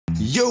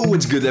Yo,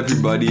 what's good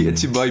everybody?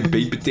 It's your boy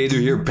Baked Potato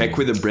here, back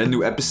with a brand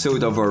new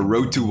episode of our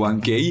Road to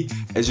 1K.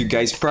 As you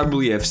guys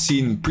probably have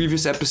seen in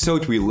previous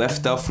episode, we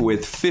left off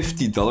with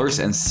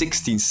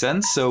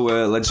 $50.16, so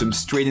let's jump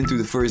straight into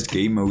the first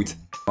game mode.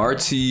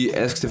 Marty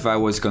asked if I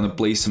was gonna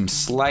play some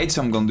slides,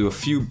 so I'm gonna do a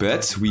few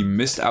bets. We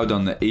missed out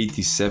on the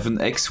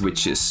 87x,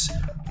 which is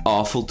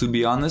awful to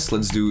be honest.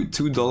 Let's do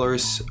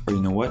 $2, or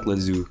you know what,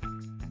 let's do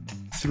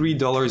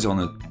 $3 on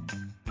a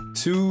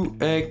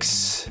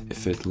 2x,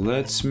 if it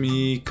lets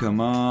me,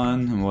 come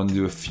on. I want to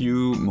do a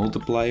few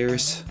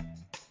multipliers.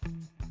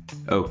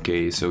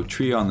 Okay, so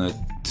 3 on a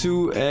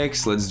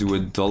 2x, let's do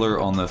 $1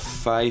 on a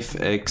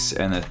 5x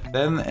and a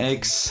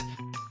 10x,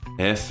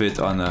 half it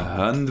on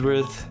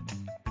 100.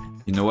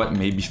 You know what,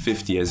 maybe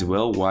 50 as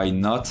well, why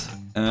not?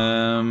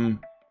 And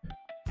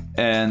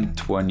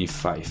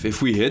 25.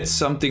 If we hit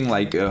something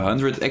like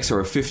 100x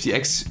or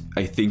 50x,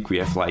 I think we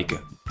have like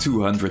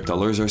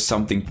 $200 or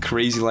something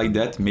crazy like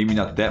that. Maybe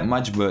not that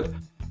much, but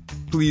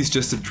please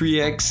just a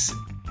 3x.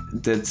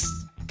 That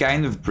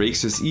kind of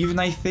breaks us even,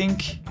 I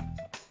think.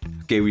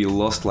 Okay, we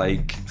lost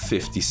like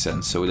 50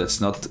 cents, so that's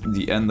not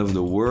the end of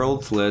the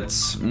world.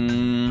 Let's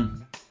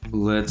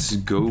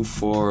go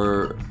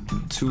for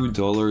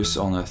 $2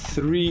 on a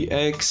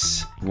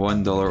 3x,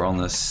 $1 on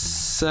a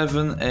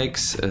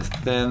 7x, a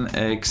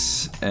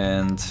 10x,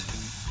 and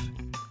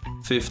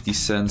 50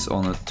 cents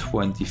on a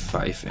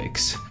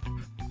 25x.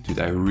 Dude,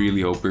 I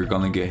really hope we're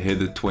gonna get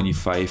hit at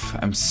 25.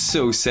 I'm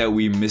so sad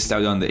we missed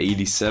out on the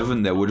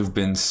 87. That would have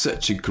been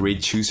such a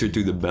great chooser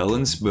to the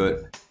balance,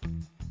 but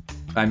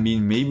I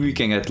mean, maybe we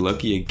can get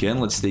lucky again.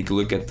 Let's take a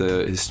look at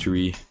the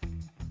history.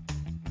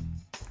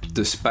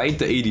 Despite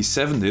the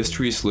 87, the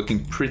history is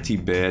looking pretty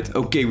bad.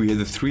 Okay, we hit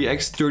a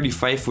 3x.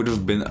 35 would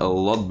have been a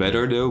lot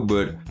better though,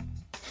 but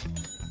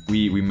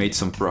we made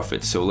some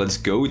profit. So let's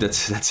go.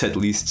 That's at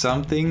least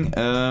something. You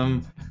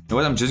know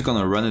what? I'm just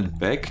gonna run it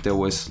back. That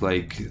was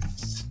like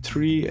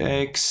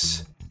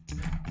 3x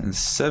and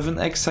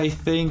 7x, I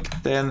think,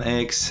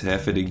 10x,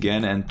 half it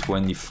again, and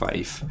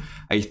 25.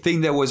 I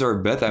think that was our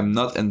bet. I'm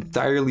not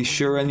entirely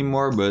sure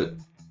anymore, but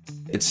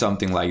it's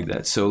something like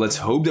that. So let's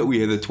hope that we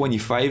hit a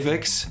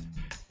 25x.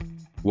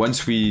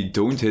 Once we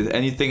don't hit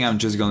anything, I'm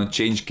just gonna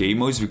change game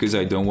modes because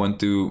I don't want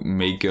to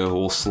make a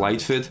whole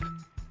slide fit.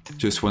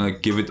 Just want to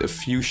give it a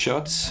few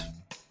shots.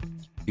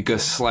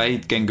 Because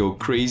slide can go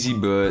crazy,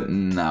 but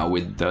now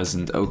it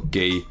doesn't.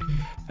 Okay.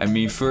 I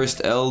mean,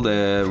 first L,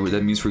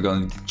 that means we're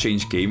gonna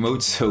change game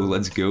mode, so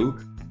let's go.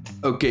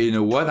 Okay, you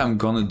know what? I'm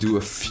gonna do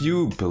a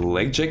few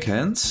blackjack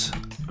hands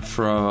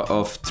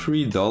of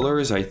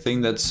 $3. I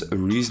think that's a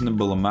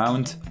reasonable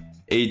amount.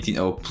 18.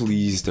 Oh,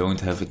 please don't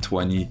have a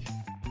 20.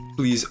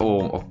 Please.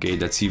 Oh, okay,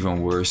 that's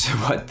even worse.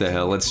 What the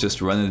hell? Let's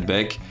just run it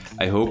back.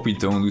 I hope we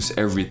don't lose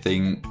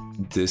everything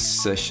this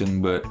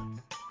session, but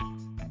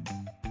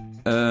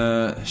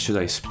should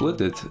I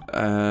split it?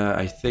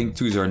 I think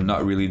 2s are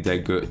not really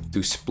that good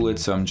to split,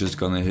 so I'm just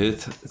gonna hit.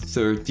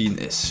 13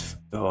 is...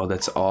 oh,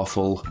 that's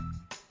awful.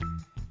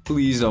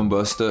 Please don't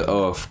bust it.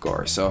 Oh, of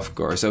course, of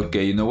course.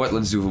 Okay, you know what?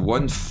 Let's do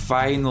one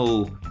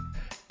final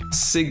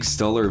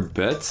 $6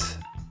 bet.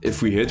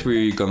 If we hit,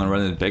 we're gonna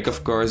run it back,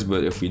 of course,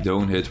 but if we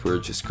don't hit, we're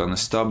just gonna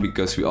stop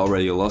because we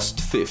already lost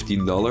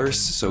 $15,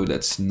 so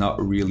that's not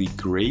really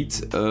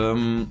great.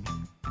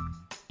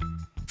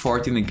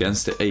 14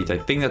 against the 8. I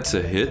think that's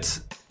a hit.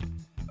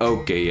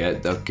 Okay, yeah,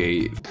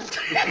 okay.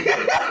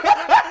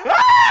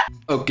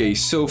 Okay,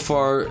 so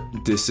far,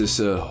 this is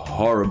a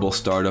horrible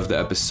start of the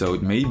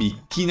episode. Maybe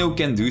Kino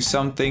can do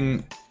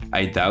something.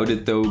 I doubt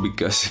it though,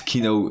 because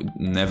Kino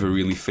never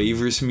really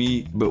favors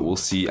me, but we'll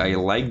see. I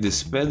like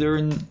this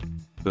pattern,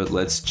 but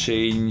let's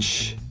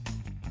change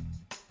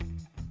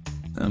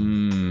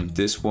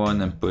this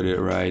one and put it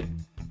right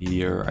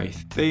here, I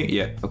think.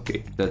 Yeah,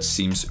 okay, that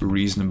seems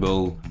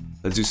reasonable.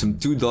 Let's do some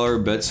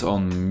 $2 bets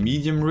on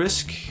medium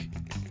risk.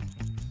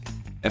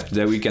 After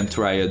that we can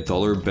try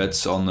 $1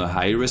 bets on a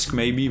high risk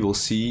maybe, we'll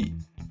see.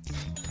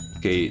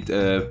 Okay,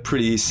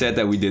 pretty sad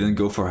that we didn't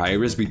go for high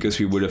risk because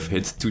we would have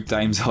hit 2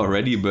 times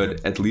already,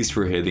 but at least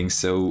we're hitting,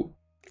 so...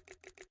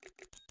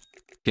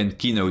 Can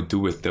Kino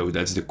do it though,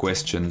 that's the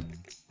question.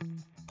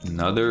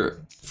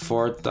 Another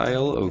 4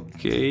 tile,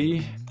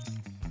 okay.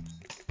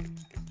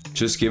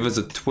 Just give us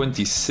a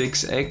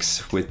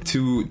 26x with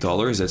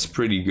 $2, that's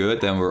pretty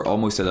good, and we're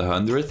almost at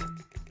 100.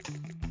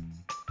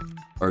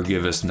 Or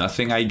give us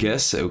nothing, I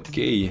guess,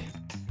 okay.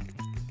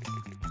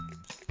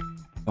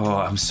 Oh,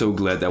 I'm so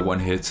glad that one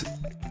hit.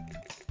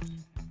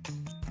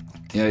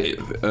 Yeah,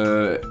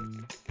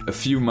 a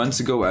few months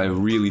ago I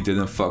really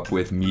didn't fuck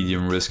with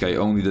medium risk, I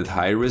only did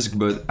high risk,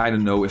 but I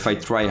don't know, if I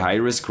try high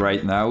risk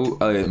right now,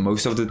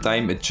 most of the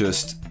time it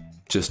just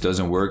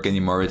doesn't work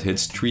anymore. It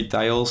hits 3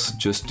 tiles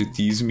just to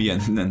tease me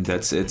and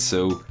that's it.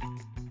 So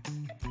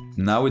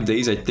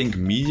nowadays I think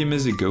medium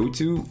is a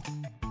go-to,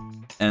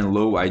 and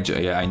low I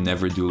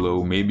never do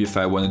low. Maybe if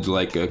I want to do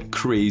like a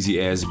crazy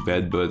ass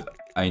bet, but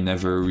I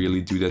never really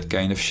do that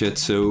kind of shit.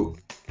 So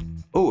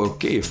oh,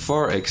 okay,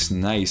 4x,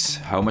 nice.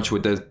 How much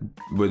would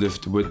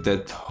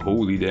that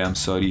holy damn,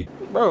 sorry.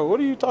 Bro, what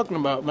are you talking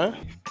about, man?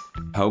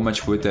 How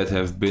much would that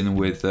have been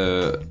with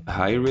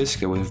high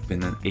risk? It would have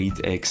been an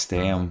 8x,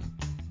 damn.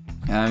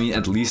 I mean,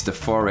 at least the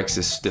 4x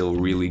is still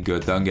really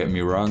good, don't get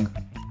me wrong.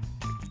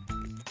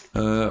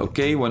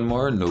 Okay, one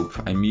more, nope.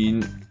 I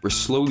mean, we're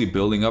slowly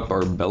building up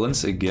our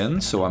balance again,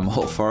 so I'm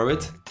all for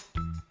it.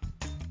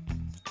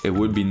 It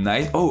would be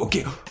nice. Oh,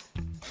 okay.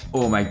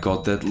 Oh my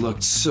god, that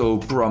looked so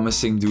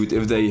promising, dude.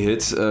 If they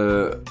hit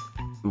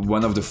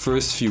one of the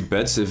first few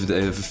bets, if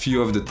a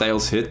few of the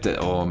tiles hit,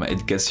 oh man,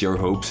 it gets your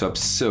hopes up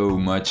so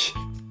much.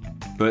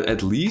 But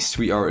at least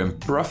we are in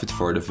profit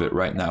for the vid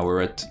right now.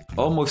 We're at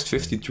almost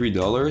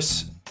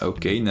 $53.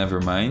 Okay, never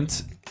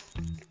mind.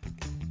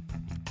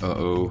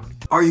 Uh-oh.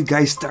 Are you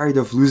guys tired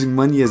of losing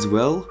money as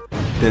well?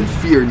 Then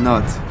fear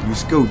not.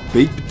 Use code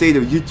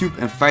BAKEDPOTATOYouTube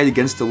and fight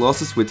against the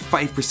losses with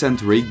 5%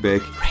 rakeback.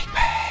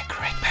 Rakeback.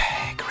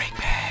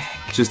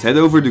 Just head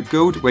over the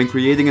code when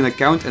creating an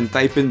account and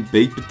type in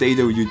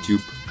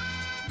BAKEDPOTATOYouTube.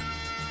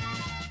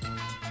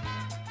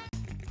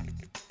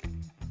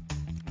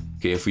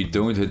 Okay, if we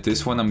don't hit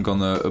this one, I'm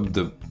gonna up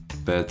the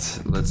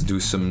bet. Let's do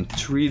some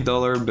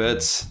 $3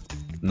 bets.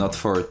 Not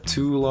for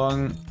too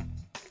long.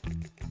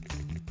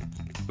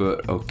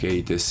 But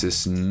okay, this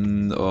is...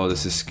 oh,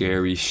 this is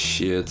scary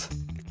shit.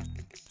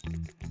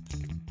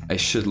 I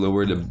should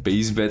lower the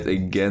base bet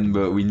again,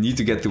 but we need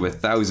to get to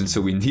 1,000, so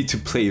we need to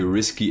play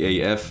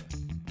risky AF.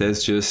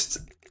 That's just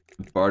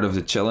part of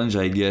the challenge,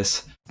 I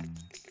guess.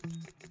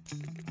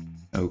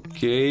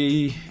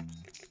 Okay.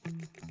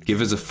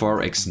 Give us a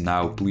 4x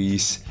now,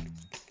 please.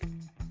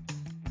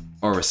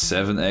 Or a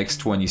 7x,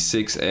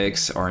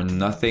 26x, or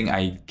nothing,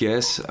 I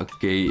guess.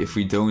 Okay, if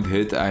we don't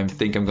hit, I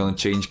think I'm gonna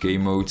change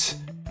game modes.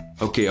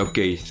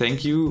 Okay,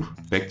 thank you.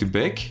 Back to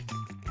back.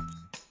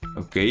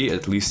 Okay,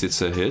 at least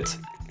it's a hit.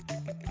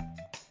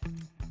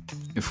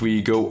 If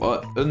we go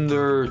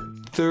under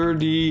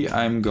 30,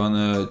 I'm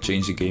gonna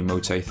change the game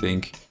modes, I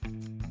think.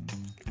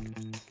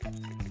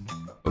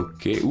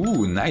 Okay,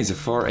 ooh, nice, a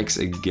 4x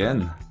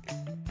again.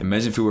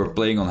 Imagine if we were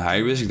playing on high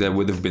risk, that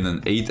would have been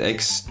an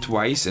 8x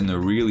twice in a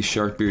really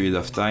short period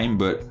of time,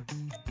 but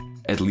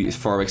at least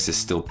 4x is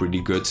still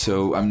pretty good,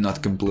 so I'm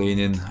not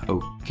complaining.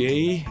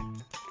 Okay.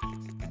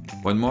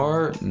 One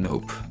more?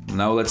 Nope.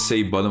 Now let's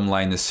say bottom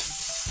line is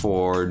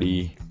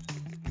 40.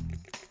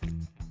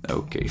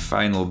 Okay,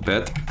 final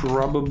bet,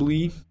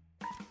 probably.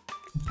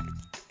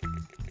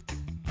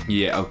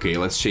 Yeah, okay,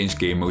 let's change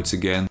game modes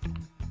again.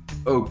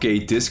 Okay,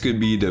 this could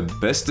be the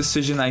best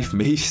decision I've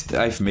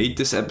made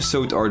this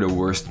episode, or the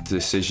worst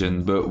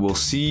decision, but we'll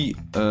see.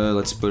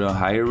 Let's put on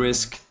high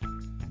risk.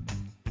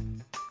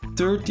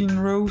 13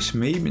 rows,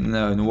 maybe?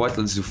 No, you know what?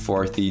 Let's do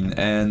 14,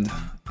 and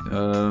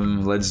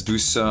let's do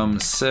some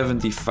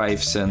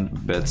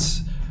 75-cent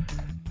bets.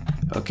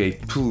 Okay,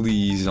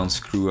 please don't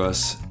screw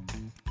us.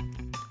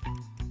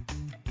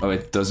 Oh,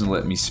 it doesn't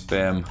let me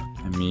spam.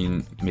 I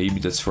mean,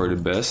 maybe that's for the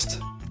best.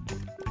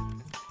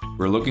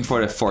 We're looking for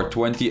that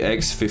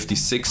 420x,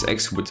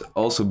 56x would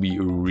also be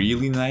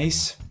really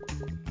nice.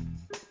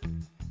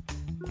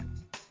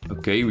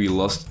 Okay, we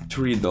lost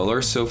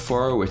 $3 so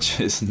far, which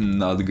is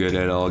not good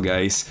at all,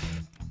 guys.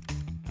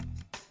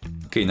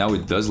 Okay, now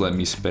it does let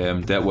me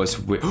spam. That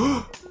was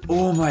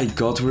oh my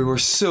god, we were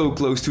so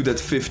close to that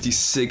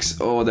 56.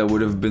 Oh, that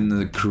would have been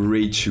a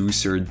great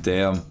chooser,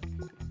 damn.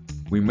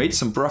 We made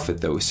some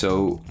profit though,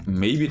 so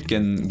maybe it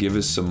can give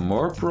us some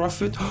more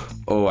profit.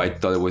 Oh, I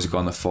thought it was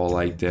gonna fall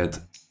like that.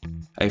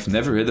 I've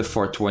never hit a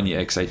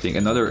 420x, I think.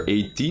 Another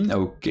 18?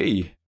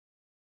 Okay.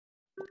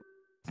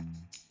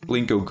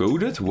 Plinko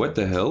goaded? What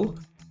the hell?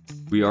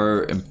 We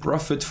are in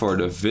profit for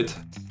the vid.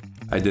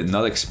 I did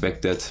not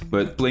expect that,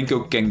 but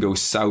Plinko can go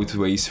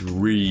sideways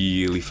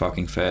really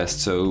fucking fast,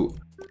 so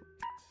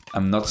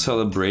I'm not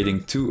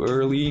celebrating too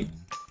early.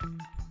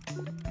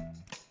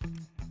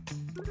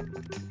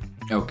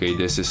 Okay,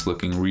 this is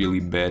looking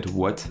really bad.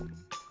 What?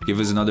 Give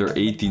us another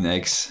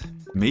 18x.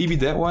 Maybe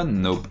that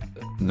one? Nope.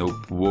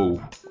 Nope.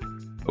 Whoa.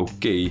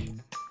 Okay.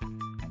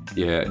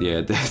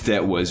 Yeah,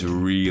 that was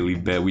really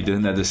bad. We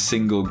didn't have a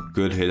single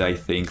good hit, I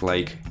think.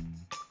 Like,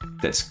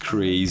 that's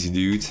crazy,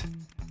 dude.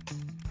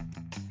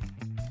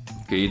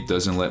 Okay, it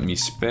doesn't let me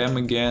spam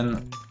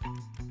again.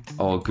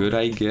 All good,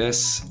 I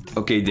guess.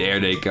 Okay, there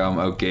they come.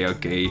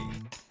 Okay.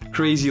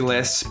 Crazy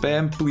last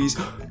spam, please.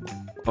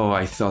 Oh,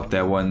 I thought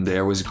that one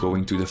there was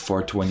going to the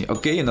 420.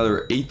 Okay,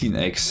 another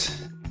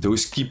 18x.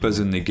 Those keep us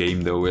in the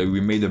game though.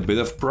 We made a bit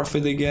of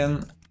profit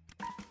again.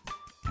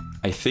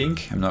 I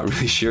think. I'm not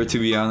really sure, to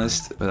be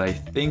honest, but I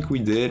think we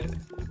did.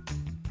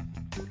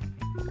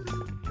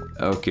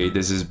 Okay,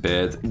 this is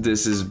bad.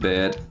 This is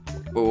bad.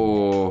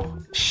 Oh,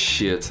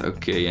 shit.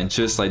 Okay, and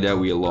just like that,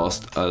 we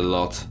lost a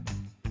lot.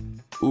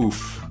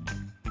 Oof.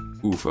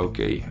 Oof,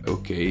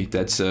 okay.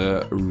 That's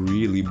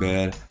really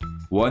bad.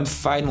 One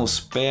final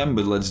spam,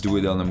 but let's do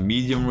it on a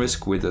medium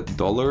risk with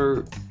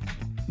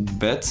 $1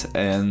 bet,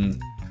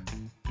 and...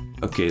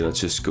 Okay, let's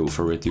just go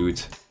for it,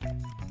 dude.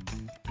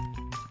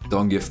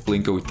 Don't give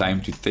Plinko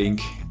time to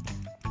think.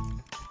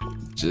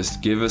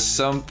 Just give us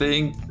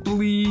something,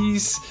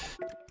 please.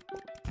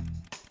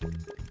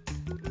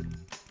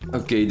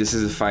 Okay, this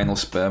is a final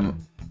spam.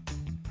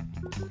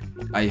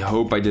 I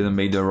hope I didn't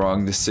make the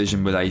wrong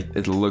decision, but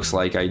it looks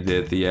like I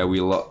did. Yeah, we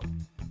lost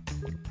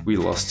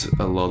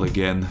a lot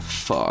again.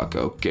 Fuck,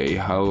 okay.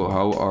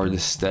 How are the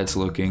stats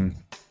looking?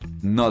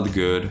 Not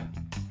good.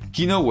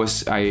 Kino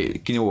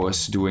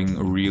was doing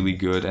really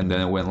good, and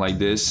then it went like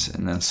this,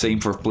 and then same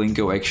for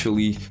Plinko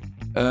actually.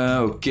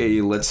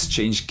 Okay, let's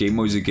change game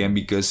modes again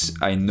because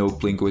I know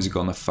Plinko is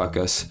gonna fuck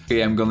us.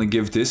 Okay, I'm gonna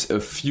give this a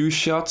few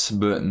shots,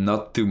 but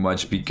not too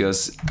much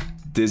because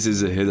this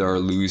is a hit or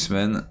lose,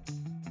 man.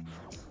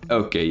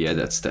 Okay, yeah,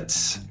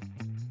 that's.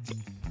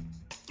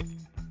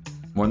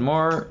 One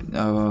more.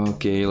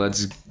 Okay,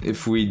 let's.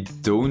 If we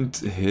don't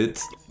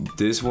hit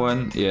this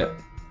one, yeah.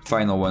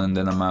 Final one and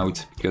then I'm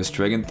out. Because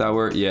Dragon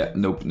Tower, yeah,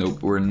 nope,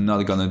 we're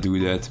not gonna do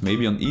that.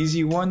 Maybe on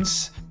easy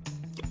ones.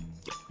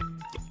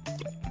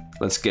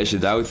 Let's cash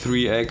it out,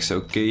 3x,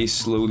 okay,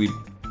 slowly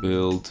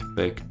build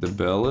back the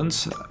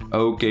balance.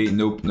 Okay,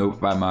 nope,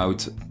 I'm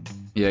out.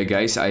 Yeah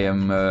guys, I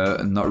am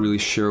not really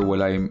sure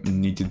what I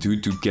need to do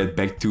to get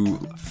back to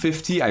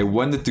 50. I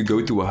wanted to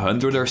go to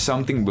 100 or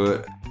something,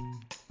 but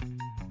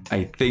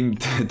I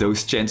think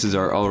those chances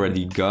are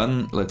already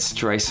gone. Let's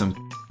try some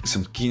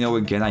Kino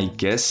again, I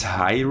guess.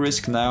 High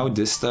risk now,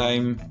 this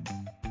time.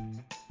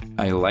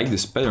 I like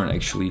this pattern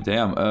actually,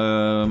 damn.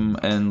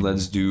 And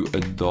let's do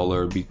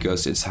 $1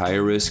 because it's high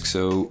risk,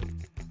 so...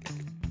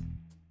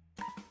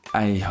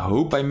 I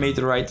hope I made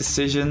the right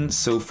decision.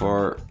 So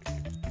far,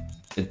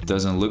 it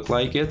doesn't look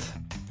like it.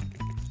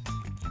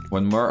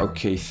 One more,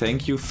 okay,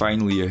 thank you,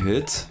 finally a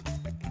hit.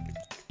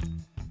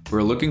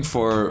 We're looking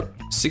for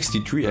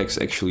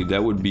 63x actually,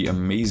 that would be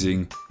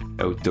amazing.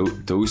 Oh,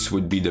 those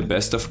would be the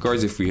best of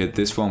cards. If we hit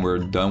this one, we're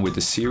done with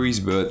the series,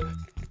 but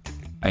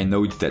I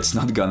know that's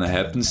not gonna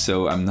happen,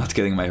 so I'm not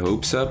getting my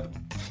hopes up.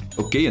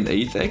 Okay, an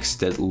 8x,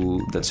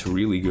 that's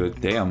really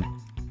good, damn.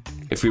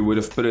 If we would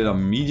have put it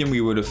on medium,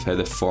 we would have had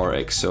a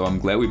 4x, so I'm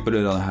glad we put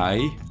it on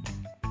high.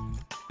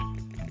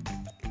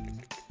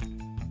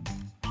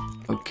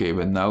 Okay,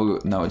 but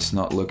now it's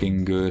not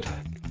looking good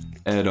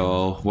at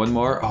all. One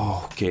more,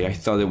 oh, okay, I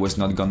thought it was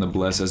not gonna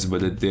bless us,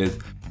 but it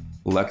did,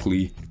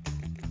 luckily.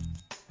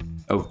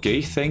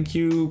 Okay, thank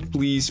you,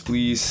 please.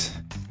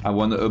 I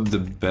want to up the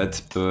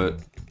bet, but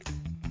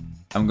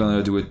I'm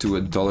gonna do it to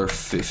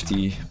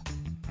 $1.50.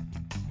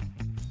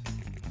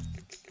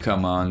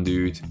 Come on,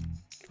 dude.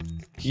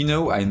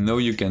 Kino, I know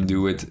you can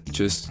do it.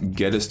 Just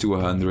get us to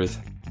 100.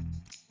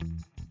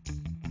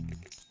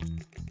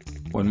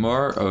 One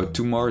more? Oh,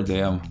 two more?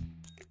 Damn.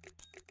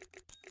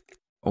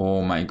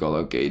 Oh my god,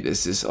 okay,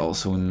 this is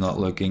also not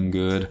looking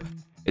good.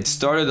 It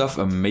started off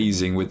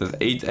amazing with an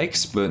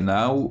 8x, but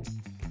now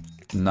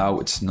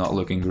it's not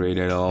looking great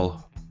at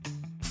all.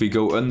 If we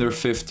go under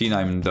 15,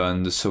 I'm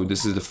done. So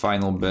this is the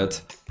final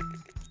bet.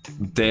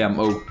 Damn,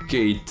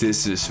 okay,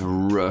 this is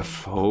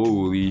rough.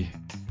 Holy.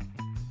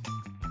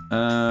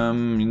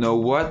 You know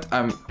what?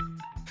 I'm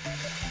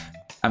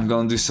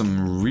gonna do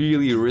some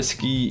really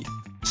risky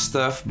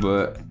stuff,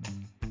 but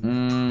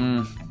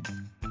I'm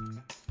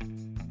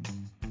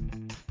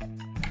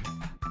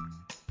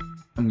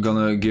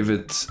gonna give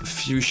it a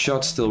few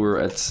shots till we're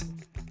at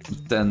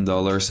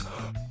 $10.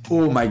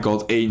 Oh my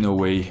god, ain't no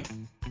way.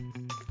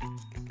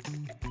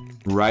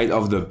 Right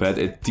off the bat,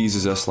 it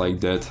teases us like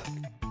that.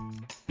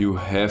 You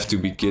have to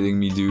be kidding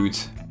me, dude.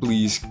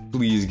 Please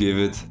give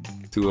it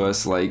to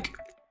us. Like,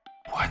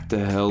 what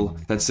the hell?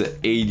 That's a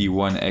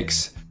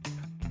 81x.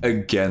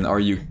 Again, are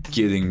you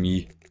kidding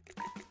me?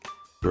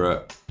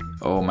 Bruh.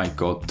 Oh my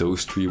god,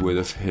 those three would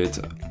have hit.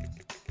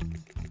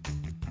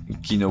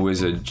 Kino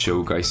is a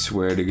joke, I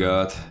swear to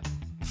god.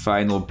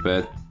 Final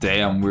bet.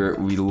 Damn,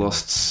 we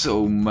lost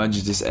so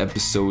much this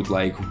episode,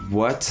 like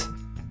what?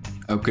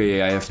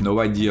 Okay, I have no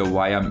idea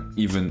why I'm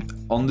even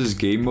on this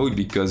game mode,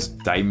 because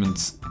Diamond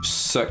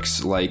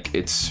sucks, like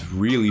it's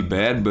really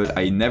bad, but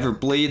I never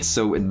play it,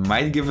 so it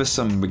might give us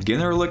some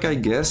beginner luck, I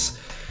guess.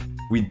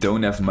 We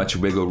don't have much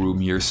wiggle room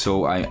here,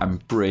 so I'm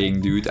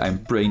praying, dude, I'm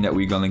praying that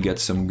we're gonna get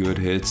some good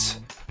hits.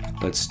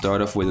 Let's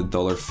start off with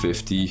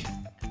 $1.50.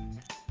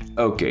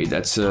 Okay,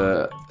 that's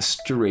a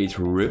straight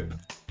rip.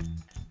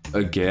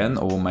 Again,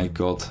 oh my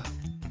god.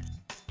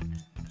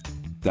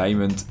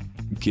 Diamond,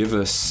 give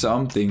us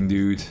something,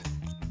 dude.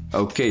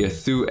 Okay, a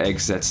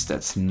 2x,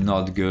 that's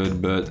not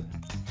good, but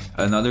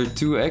another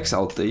 2x,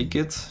 I'll take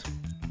it.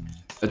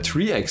 A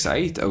 3x,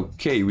 right?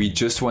 Okay, we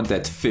just want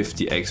that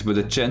 50x, but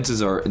the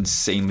chances are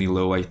insanely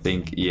low, I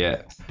think.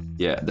 Yeah,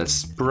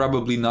 that's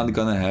probably not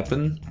gonna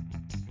happen.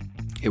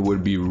 It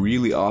would be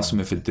really awesome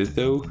if it did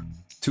though.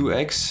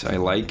 2x, I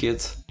like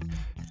it.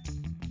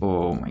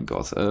 Oh my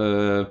god,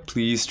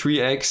 please,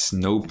 3x,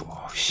 nope,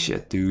 oh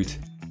shit, dude.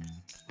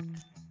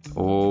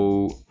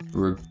 Oh,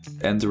 we're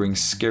entering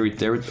scary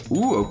territory.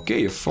 Ooh,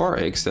 okay, a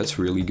 4x, that's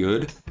really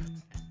good.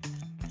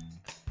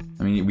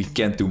 I mean, we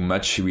can't do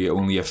much, we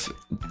only have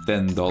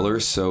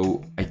 $10,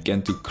 so I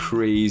can't do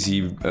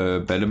crazy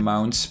bet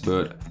amounts,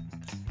 but...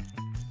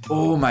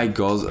 Oh my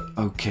god,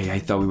 okay, I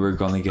thought we were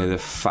gonna get a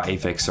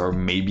 5x or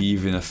maybe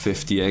even a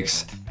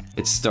 50x.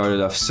 It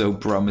started off so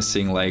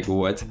promising, like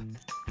what?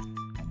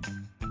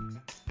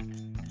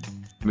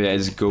 Yeah,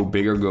 just go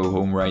big or go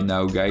home right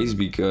now, guys,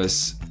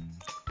 because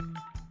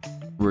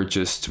we're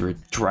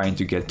trying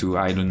to get to,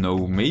 I don't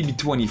know, maybe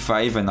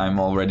 25 and I'm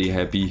already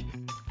happy.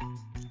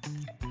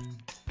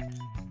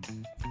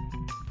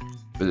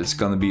 But it's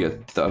gonna be a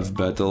tough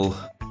battle.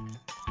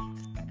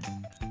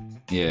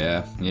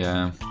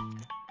 Yeah.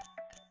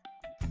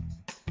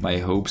 My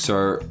hopes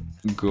are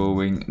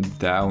going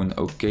down.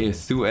 Okay, a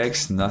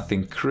 2x,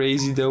 nothing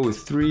crazy though. A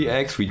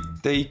 3x, we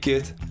take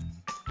it.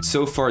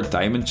 So far,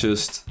 diamond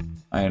just,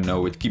 I don't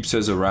know, it keeps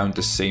us around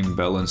the same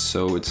balance,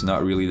 so it's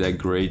not really that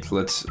great.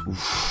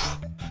 Oof,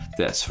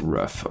 that's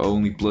rough.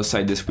 Only plus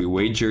side is we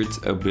wagered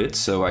a bit,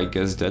 so I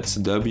guess that's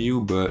a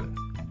W, but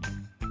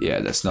yeah,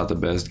 that's not the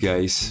best,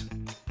 guys.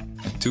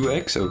 A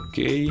 2x,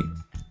 okay.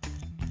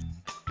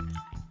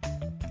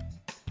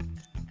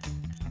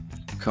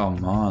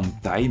 Come on,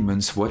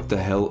 diamonds, what the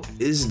hell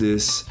is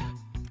this?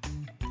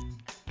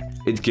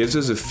 It gives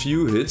us a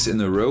few hits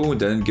in a row,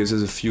 then it gives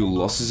us a few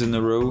losses in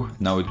a row.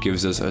 Now it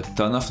gives us a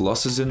ton of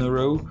losses in a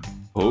row.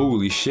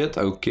 Holy shit,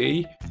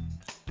 okay.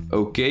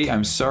 Okay,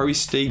 I'm sorry,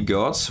 stay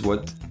gods.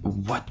 What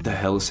the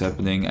hell is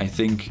happening? I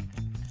think...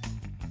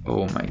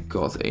 Oh my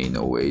god, ain't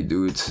no way,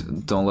 dude.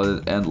 Don't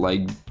let it end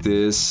like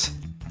this.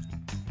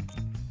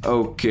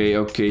 Okay,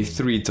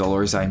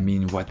 $3. I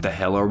mean, what the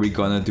hell are we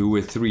gonna do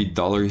with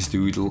 $3,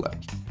 dude?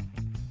 Like,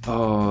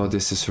 oh,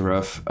 this is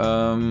rough.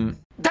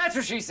 That's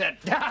what she said!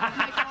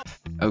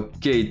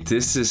 Okay,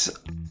 this is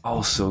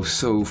also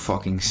so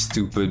fucking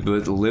stupid,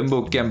 but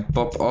Limbo can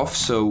pop off,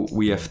 so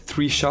we have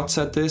 3 shots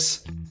at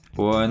this.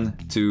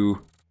 1,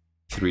 2,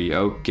 3.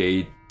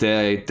 Okay,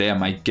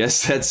 damn, I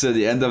guess that's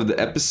the end of the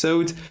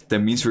episode. That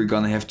means we're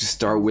gonna have to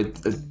start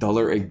with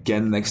 $1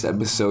 again next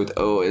episode.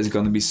 Oh, it's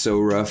gonna be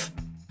so rough.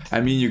 I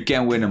mean, you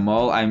can't win them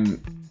all.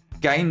 I'm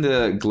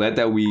kinda glad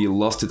that we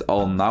lost it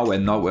all now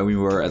and not when we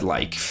were at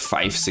like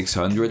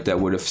 500-600.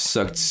 That would have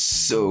sucked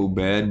so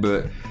bad,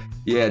 but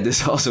yeah,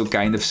 this also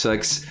kind of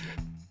sucks.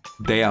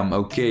 Damn,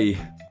 okay.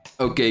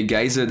 Okay,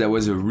 guys, that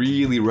was a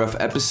really rough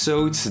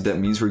episode. That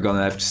means we're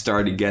gonna have to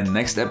start again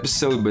next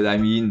episode, but I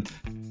mean,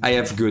 I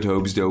have good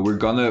hopes though. We're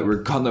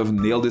gonna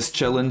nail this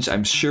challenge.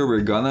 I'm sure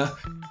we're gonna.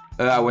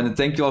 I want to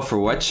thank you all for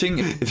watching.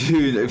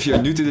 If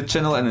you're new to the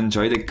channel and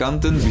enjoy the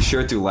content, be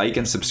sure to like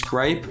and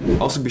subscribe.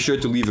 Also be sure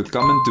to leave a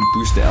comment to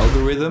boost the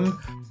algorithm.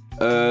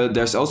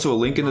 There's also a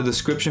link in the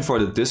description for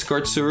the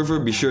Discord server.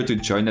 Be sure to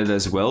join it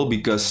as well,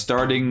 because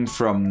starting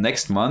from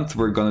next month,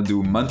 we're gonna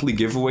do monthly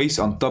giveaways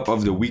on top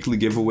of the weekly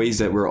giveaways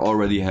that we're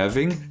already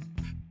having.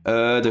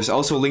 There's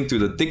also a link to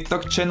the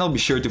TikTok channel. Be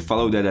sure to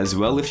follow that as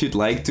well if you'd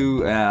like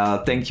to.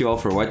 Thank you all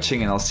for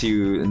watching, and I'll see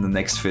you in the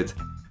next vid.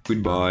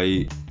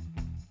 Goodbye.